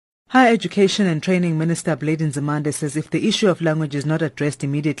Higher Education and Training Minister Nzimande says if the issue of language is not addressed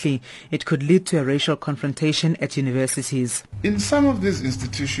immediately, it could lead to a racial confrontation at universities. In some of these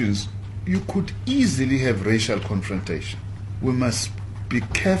institutions, you could easily have racial confrontation. We must be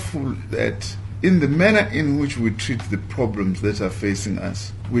careful that in the manner in which we treat the problems that are facing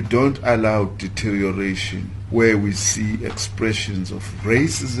us, we don't allow deterioration where we see expressions of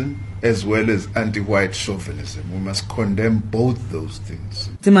racism as well as anti-white chauvinism. We must condemn both those things.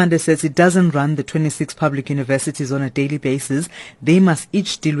 Nzimande says it doesn't run the 26 public universities on a daily basis. They must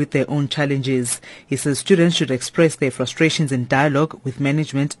each deal with their own challenges. He says students should express their frustrations in dialogue with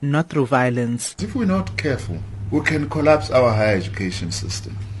management, not through violence. If we're not careful, we can collapse our higher education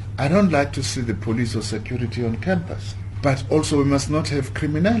system. I don't like to see the police or security on campus, but also we must not have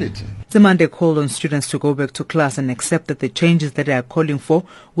criminality. Nzimande called on students to go back to class and accept that the changes that they are calling for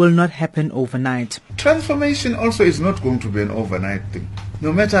will not happen overnight. Transformation also is not going to be an overnight thing,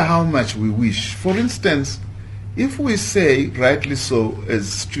 no matter how much we wish. For instance, if we say, rightly so,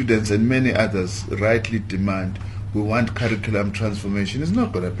 as students and many others rightly demand, we want curriculum transformation, it's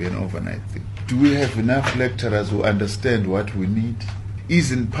not going to be an overnight thing. Do we have enough lecturers who understand what we need?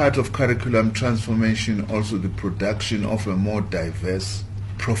 Isn't part of curriculum transformation also the production of a more diverse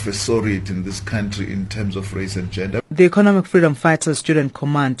professoriate in this country in terms of race and gender? The Economic Freedom Fighters Student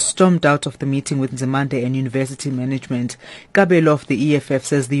Command stormed out of the meeting with Nzimande and university management. Kabelo of the EFF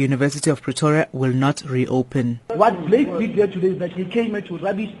says the University of Pretoria will not reopen. What Blake did here today is that he came here to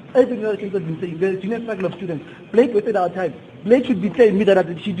rubbish everything that has been saying. The junior circle of students. Blake wasted our time. Blake should be telling me that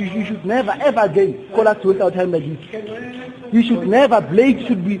you should never ever again call us to waste our time like this. You should never, Blake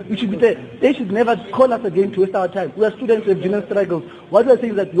should be, you should be there. They should never call us again to waste our time. We are students with junior struggles. What we are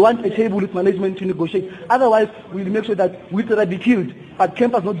saying is that we want a table with management to negotiate. Otherwise, we'll make sure that we'll be killed. But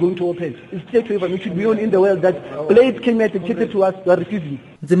campus not going to open. It's take favor. It should be known in the world that Blake came here to cater to us, we are refusing.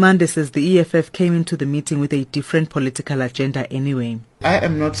 Nzimande says the EFF came into the meeting with a different political agenda anyway. I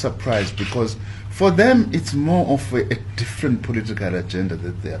am not surprised because for them it's more of a different political agenda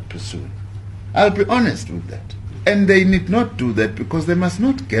that they are pursuing. I'll be honest with that. And they need not do that because they must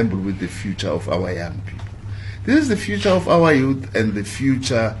not gamble with the future of our young people. This is the future of our youth and the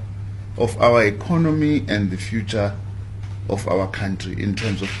future of our economy and the future of our country in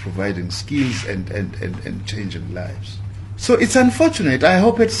terms of providing skills and changing lives. So it's unfortunate. I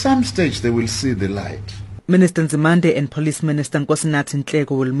hope at some stage they will see the light. Minister Nzimande and Police Minister Nkosinathi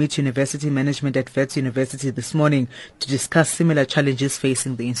Nhleko will meet university management at Wits University this morning to discuss similar challenges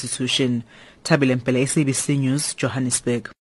facing the institution. Tabile Mpele, SABC News, Johannesburg.